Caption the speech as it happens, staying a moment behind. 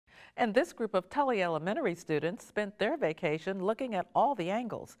And this group of Tully Elementary students spent their vacation looking at all the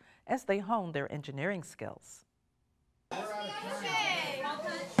angles as they honed their engineering skills.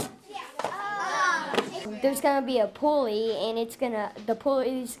 There's going to be a pulley, and the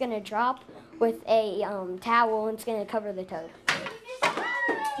pulley is going to drop with a towel, and it's going to cover the toad.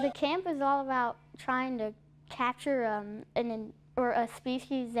 The camp is all about trying to capture a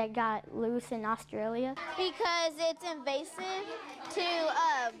species that got loose in Australia. Because it's invasive to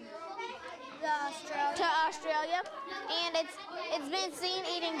Australia, and it's been seen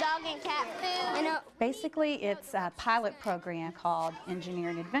eating dog and cat food. Basically, it's a pilot program called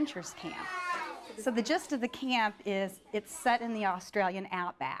Engineering Adventures Camp. So the gist of the camp is it's set in the Australian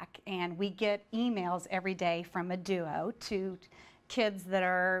outback, and we get emails every day from a duo to kids that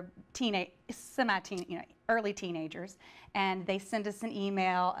are early teenagers, and they send us an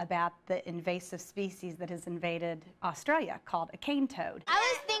email about the invasive species that has invaded Australia called a cane toad. I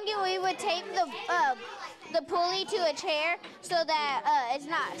was thinking we would tape the pulley to a chair so that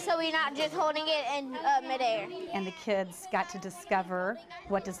we're not just holding it in midair. And the kids got to discover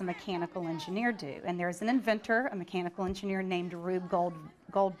what does a mechanical engineer do. And there's an inventor, a mechanical engineer named Rube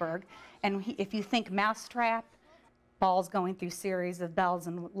Goldberg, and if you think mousetrap, balls going through series of bells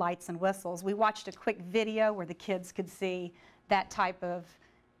and lights and whistles. We watched a quick video where the kids could see that type of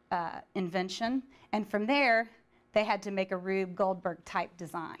invention, and from there they had to make a Rube Goldberg type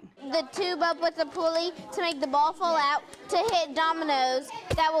design. The tube up with the pulley to make the ball fall out to hit dominoes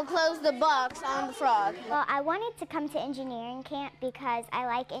that will close the box on the frog. Well, I wanted to come to engineering camp because I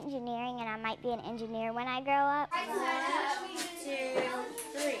like engineering and I might be an engineer when I grow up. 1, 2,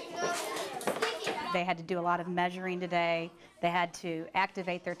 3. They had to do a lot of measuring today. They had to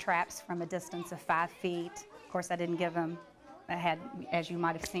activate their traps from a distance of 5 feet. Of course, I didn't give them, I had, as you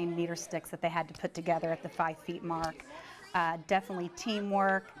might have seen, meter sticks that they had to put together at the 5 feet mark. Definitely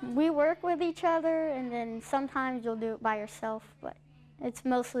teamwork. We work with each other, and then sometimes you'll do it by yourself, but it's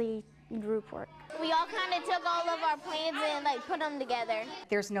mostly group work. We all kind of took all of our plans and put them together.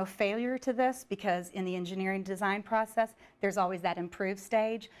 There's no failure to this because in the engineering design process, there's always that improve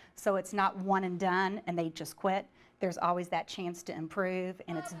stage. So it's not one and done and they just quit. There's always that chance to improve,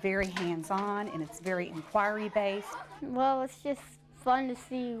 and it's very hands-on and it's very inquiry-based. Well, it's just fun to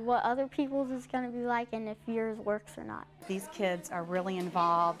see what other people's is going to be like and if yours works or not. These kids are really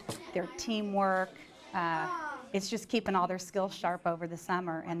involved. Their teamwork. It's just keeping all their skills sharp over the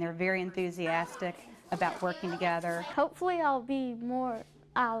summer, and they're very enthusiastic about working together. Hopefully I'll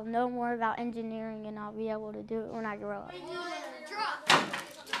know more about engineering and I'll be able to do it when I grow up.